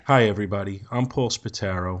Hi, everybody. I'm Paul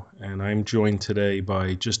Spataro, and I'm joined today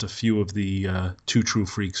by just a few of the Two True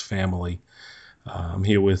Freaks family. I'm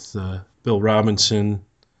here with Bill Robinson,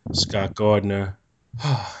 Scott Gardner,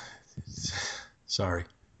 sorry,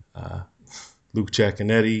 uh, Luke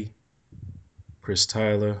Giaconetti, Chris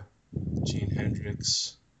Tyler, Gene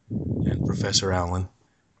Hendricks, and Professor Allen.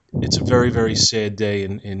 It's a very, very sad day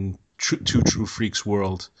in Two True Freaks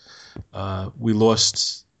world. We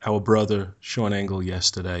lost our brother, Shawn Engel,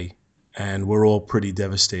 yesterday, and we're all pretty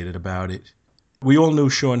devastated about it. We all knew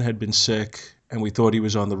Shawn had been sick, and we thought he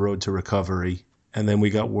was on the road to recovery. And then we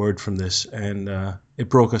got word from this, and it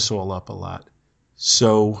broke us all up a lot.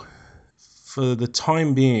 So, for the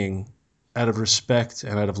time being, out of respect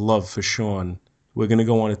and out of love for Shawn, we're going to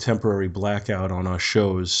go on a temporary blackout on our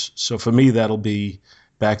shows. So, for me, that'll be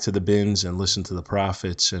back to the bins and listen to the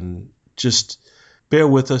prophets and just bear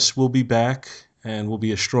with us. We'll be back and we'll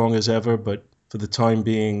be as strong as ever. But for the time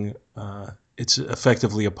being, it's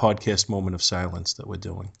effectively a podcast moment of silence that we're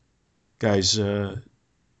doing. Guys,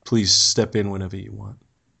 please step in whenever you want.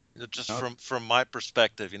 Just Oh, from my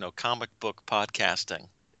perspective, comic book podcasting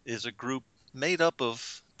is a group made up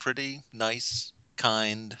of pretty nice,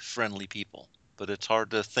 kind, friendly people. But it's hard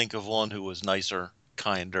to think of one who was nicer,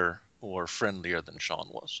 kinder, or friendlier than Sean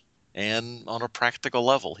was. And on a practical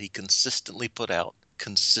level, he consistently put out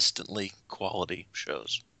consistently quality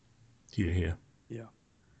shows. Here, here. yeah.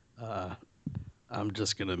 Uh, I'm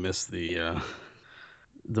just gonna miss the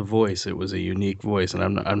voice. It was a unique voice, and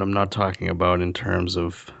I'm not talking about in terms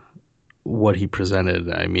of what he presented.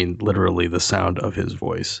 I mean, literally the sound of his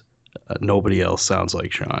voice. Nobody else sounds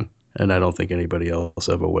like Sean, and I don't think anybody else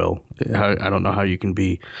ever will. I don't know how you can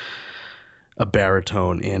be a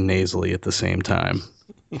baritone and nasally at the same time.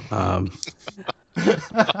 Um,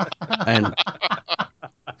 and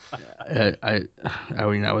I,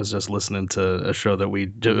 mean, I was just listening to a show that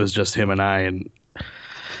it was just him and I, and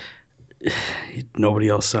nobody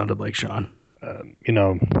else sounded like Sean. You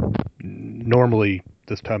know, normally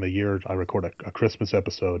this time of year I record a Christmas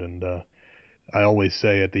episode, and I always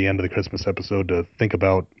say at the end of the Christmas episode to think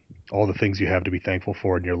about all the things you have to be thankful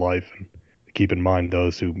for in your life, and keep in mind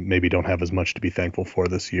those who maybe don't have as much to be thankful for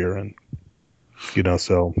this year. And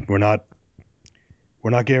so we're not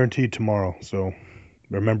guaranteed tomorrow. So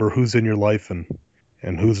remember who's in your life and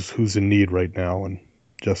who's in need right now, and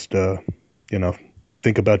just you know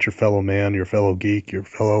think about your fellow man, your fellow geek, your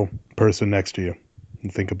fellow person next to you,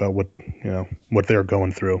 and think about what they're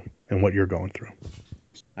going through and what you're going through.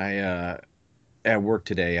 I At work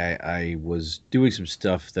today, I was doing some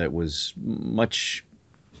stuff that was much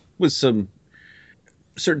with some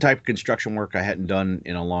certain type of construction work I hadn't done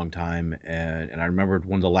in a long time, and I remembered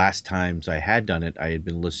one of the last times I had done it, I had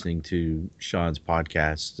been listening to Sean's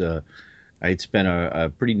podcast. I had spent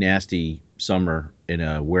a pretty nasty summer in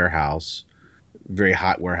a warehouse, very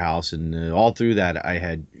hot warehouse, and all through that I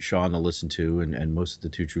had Sean to listen to, and most of the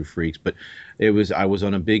Two True Freaks. But I was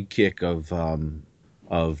on a big kick of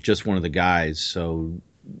just one of the guys. So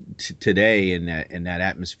today in that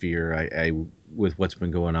atmosphere, I with what's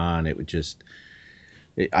been going on, it would just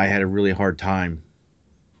I had a really hard time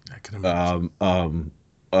I can imagine.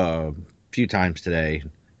 a few times today,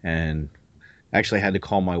 and actually had to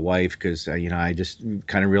call my wife because I just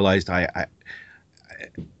kind of realized I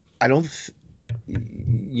don't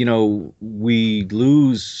we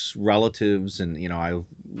lose relatives, and I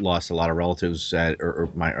lost a lot of relatives at or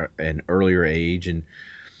my an earlier age, and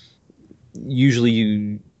usually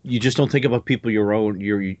you just don't think about people your own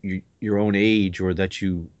age or that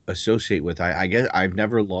you associate with. I guess I've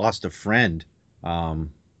never lost a friend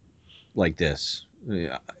um, like this.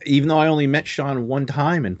 Even though I only met Sean one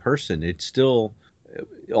time in person, it's still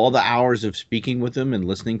all the hours of speaking with him and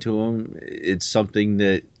listening to him. It's something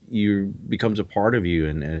that you becomes a part of you,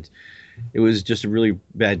 and it was just a really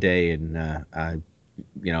bad day. And I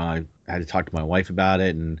had to talk to my wife about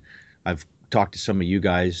it, and I've talked to some of you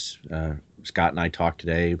guys. Scott and I talked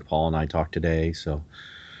today. Paul and I talked today. So,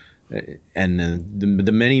 and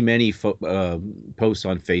the many posts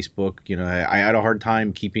on Facebook. I had a hard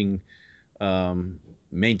time keeping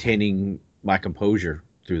maintaining my composure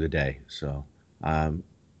through the day. So, um,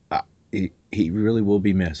 he really will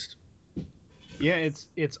be missed. Yeah,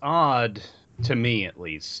 it's odd to me at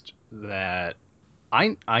least that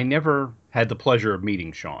I never had the pleasure of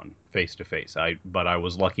meeting Sean face to face. But I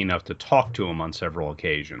was lucky enough to talk to him on several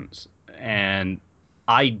occasions, and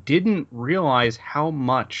I didn't realize how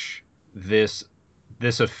much this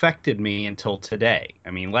this affected me until today.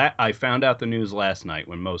 I mean, I found out the news last night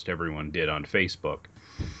when most everyone did on Facebook,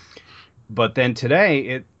 but then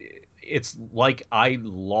today it's like I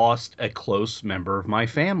lost a close member of my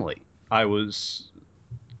family. I was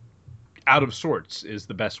out of sorts is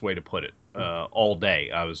the best way to put it. All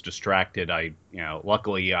day I was distracted.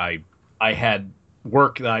 Luckily I had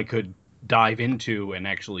work that I could dive into and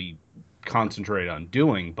actually concentrate on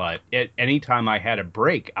doing. But at any time I had a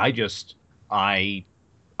break, I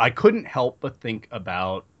I couldn't help but think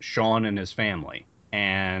about Shawn and his family.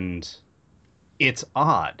 And it's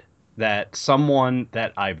odd that someone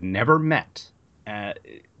that I've never met uh,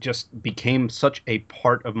 just became such a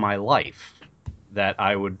part of my life that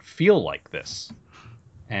I would feel like this.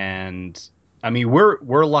 And I mean,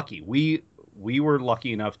 we're lucky. We were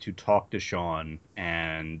lucky enough to talk to Shawn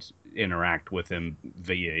and interact with him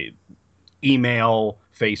via email,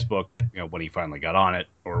 Facebook, when he finally got on it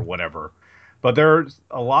or whatever. But there's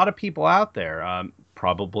a lot of people out there,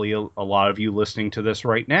 probably a lot of you listening to this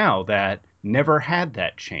right now, that never had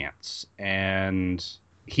that chance. And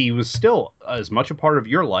he was still as much a part of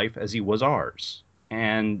your life as he was ours.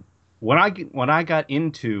 And when I got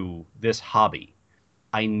into this hobby,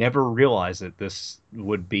 I never realized that this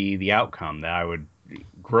would be the outcome, that I would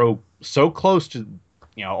grow so close to,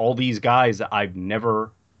 all these guys that I've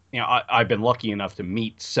never, I've been lucky enough to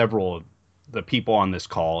meet several of the people on this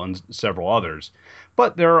call and several others,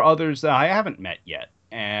 but there are others that I haven't met yet.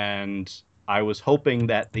 And I was hoping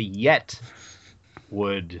that the yet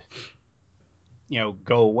would,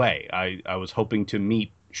 go away. I was hoping to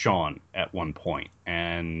meet Shawn at one point,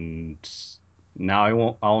 and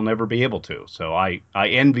now I'll never be able to. So I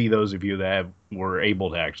envy those of you that were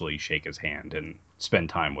able to actually shake his hand and spend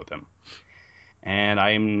time with him. And I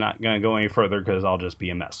am not going to go any further because I'll just be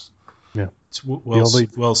a mess. Yeah. It's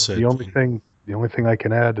well said. The only thing I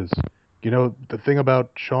can add is, the thing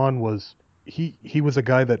about Shawn was he was a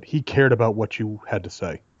guy that he cared about what you had to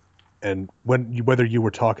say, and whether you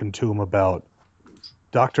were talking to him about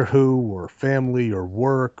Doctor Who or family or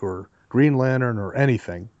work or Green Lantern or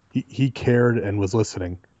anything, he cared and was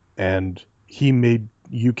listening, and he made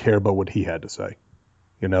you care about what he had to say.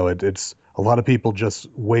 It's a lot of people just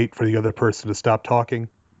wait for the other person to stop talking.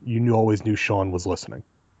 Always knew Shawn was listening,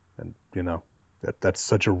 and that's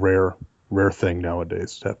such a rare thing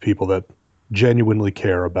nowadays, to have people that genuinely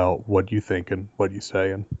care about what you think and what you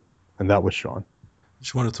say, and that was Shawn.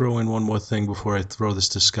 Just want to throw in one more thing before I throw this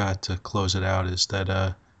to Scott to close it out, is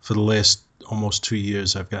that for the last almost 2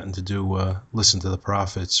 years I've gotten to do Listen to the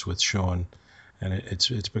Prophets with Shawn, and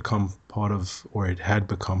it's become part of, or it had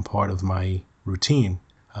become part of my routine.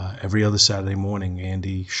 Every other Saturday morning,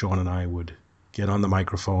 Andy, Shawn, and I would get on the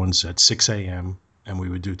microphones at 6 a.m. and we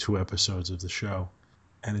would do 2 episodes of the show.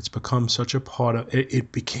 And it's become such a part of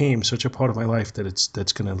it became such a part of my life that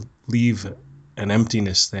that's going to leave an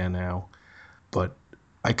emptiness there now. But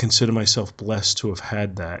I consider myself blessed to have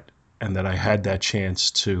had that, and that I had that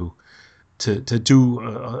chance to do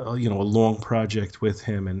a long project with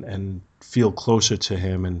him and feel closer to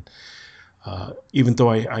him. And even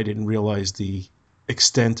though I didn't realize the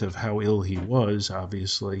extent of how ill he was,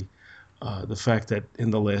 obviously, the fact that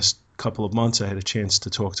in the last couple of months I had a chance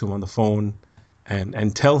to talk to him on the phone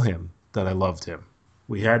and tell him that I loved him.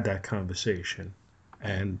 We had that conversation,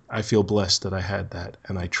 and I feel blessed that I had that,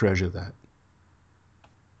 and I treasure that.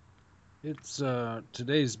 It's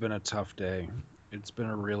today's been a tough day. It's been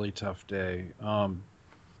a really tough day.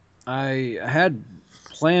 I had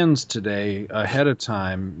plans today ahead of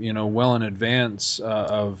time, well in advance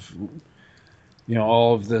of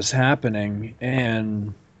all of this happening.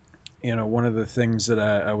 And one of the things that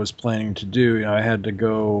I was planning to do, I had to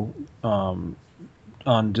go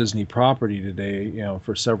on Disney property today,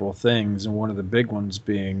 for several things, and one of the big ones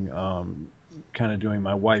being kind of doing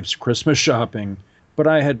my wife's Christmas shopping. But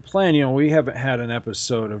I had planned, we haven't had an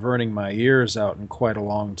episode of Earning My Ears out in quite a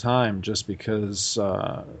long time, just because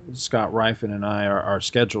Scott Ryfin and I, our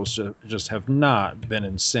schedules just have not been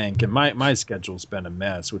in sync. And my schedule's been a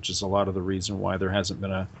mess, which is a lot of the reason why there hasn't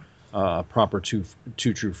been a proper two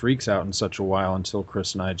True Freaks out in such a while, until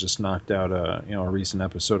Chris and I just knocked out a recent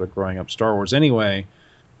episode of Growing Up Star Wars. Anyway,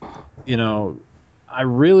 I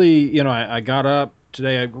really, I got up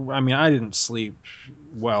today. I didn't sleep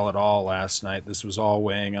well at all last night. This was all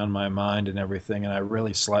weighing on my mind and everything, and I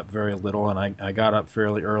really slept very little. And I got up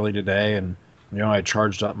fairly early today, and I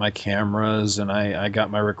charged up my cameras, and I got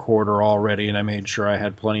my recorder all ready, and I made sure I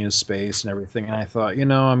had plenty of space and everything. And I thought,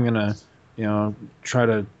 I'm gonna try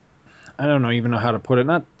to, I don't know even know how to put it,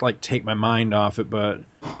 not like take my mind off it, but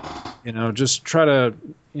just try to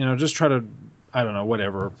I don't know,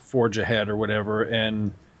 whatever, forge ahead or whatever.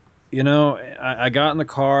 And I got in the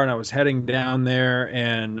car and I was heading down there,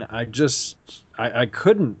 and I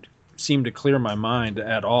couldn't seem to clear my mind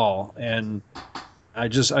at all. And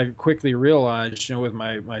I quickly realized, with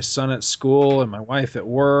my son at school and my wife at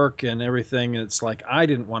work and everything, it's like I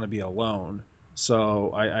didn't want to be alone.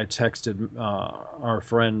 So I texted our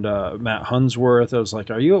friend Matt Hunsworth. I was like,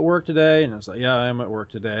 "Are you at work today?" And I was like, "Yeah, I am at work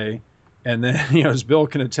today." And then, as Bill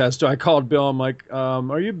can attest to, I called Bill. I'm like,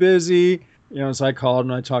 "Are you busy?" So I called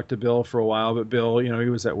and I talked to Bill for a while, but Bill, he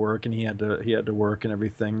was at work and he had to work and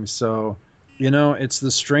everything. So, it's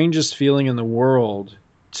the strangest feeling in the world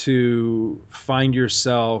to find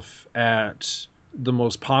yourself at the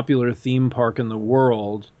most popular theme park in the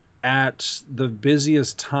world at the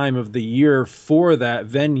busiest time of the year for that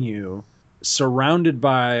venue, surrounded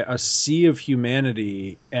by a sea of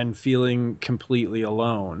humanity and feeling completely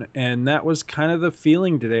alone. And that was kind of the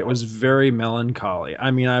feeling today. It was very melancholy.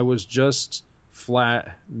 I mean, I was just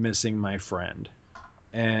flat missing my friend.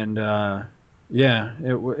 And yeah,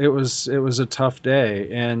 it was a tough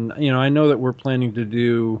day. And I know that we're planning to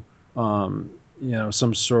do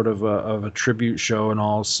some sort of a tribute show, and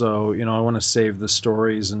also I want to save the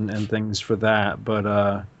stories and things for that.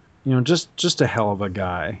 But just a hell of a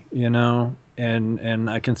guy, and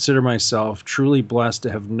I consider myself truly blessed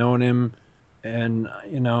to have known him. And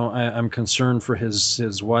I'm concerned for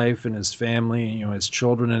his wife and his family, his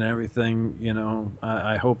children and everything.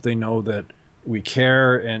 I hope they know that we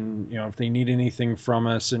care, and if they need anything from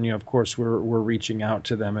us, and of course we're reaching out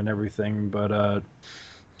to them and everything. But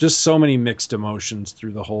just so many mixed emotions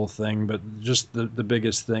through the whole thing. But just the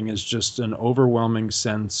biggest thing is just an overwhelming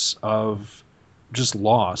sense of just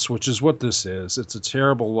loss, which is what this is. It's a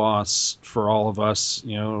terrible loss for all of us,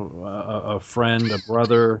 a friend, a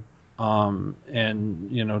brother, and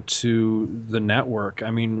to the network.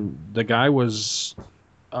 I mean, the guy was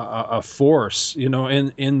a force,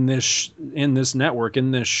 in this network,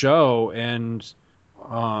 in this show. And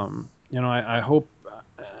I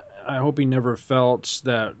hope he never felt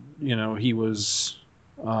that he was.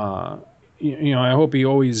 I hope he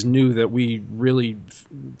always knew that we really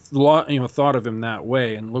thought of him that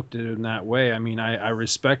way and looked at him that way. I mean, I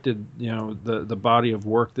respected the body of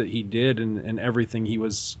work that he did, and everything he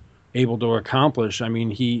was able to accomplish. I mean,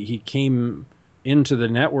 he came into the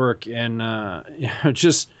network, and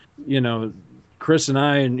just you know Chris and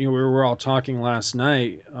I, and we were all talking last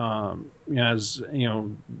night, as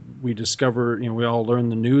we discovered, we all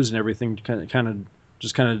learned the news and everything, kind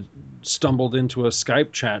of stumbled into a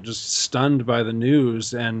Skype chat, just stunned by the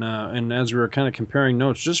news. And as we were kind of comparing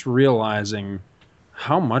notes, just realizing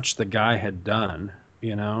how much the guy had done,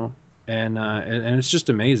 you know, and it's just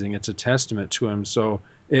amazing. It's a testament to him. So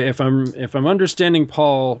if I'm understanding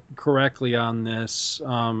Paul correctly on this,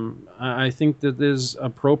 I think that it is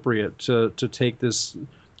appropriate to take this.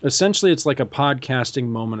 Essentially, it's like a podcasting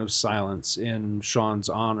moment of silence in Shawn's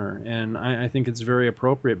honor, and I think it's very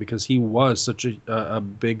appropriate because he was such a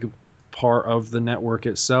big part of the network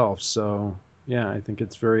itself. So yeah, I think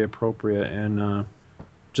it's very appropriate, and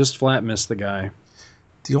just flat miss the guy.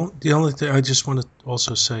 The only thing I just want to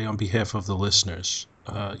also say on behalf of the listeners,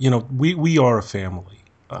 we are a family,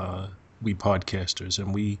 we podcasters,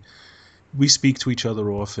 and we speak to each other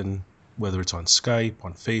often, whether it's on Skype,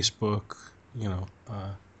 on Facebook, you know.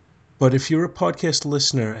 But if you're a podcast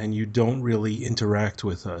listener and you don't really interact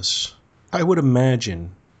with us, I would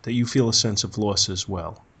imagine that you feel a sense of loss as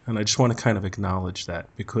well. And I just want to kind of acknowledge that,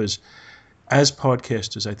 because as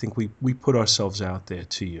podcasters, I think we put ourselves out there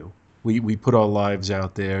to you. We put our lives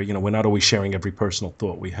out there. We're not always sharing every personal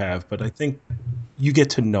thought we have, but I think you get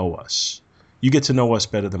to know us. You get to know us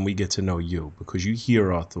better than we get to know you, because you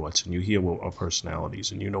hear our thoughts and you hear our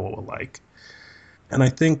personalities and you know what we're like. And I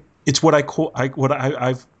think it's what I call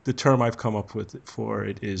I've the term I've come up with for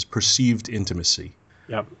it is perceived intimacy.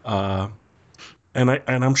 Yep. And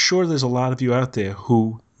I'm sure there's a lot of you out there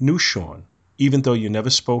who knew Shawn, even though you never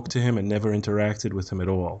spoke to him and never interacted with him at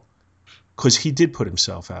all, because he did put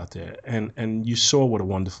himself out there, and you saw what a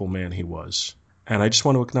wonderful man he was. And I just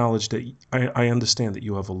want to acknowledge that I understand that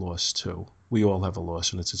you have a loss too. We all have a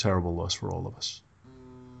loss, and it's a terrible loss for all of us.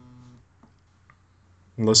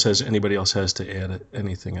 Unless anybody else has to add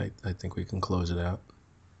anything, I think we can close it out.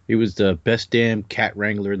 He was the best damn cat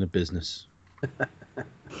wrangler in the business.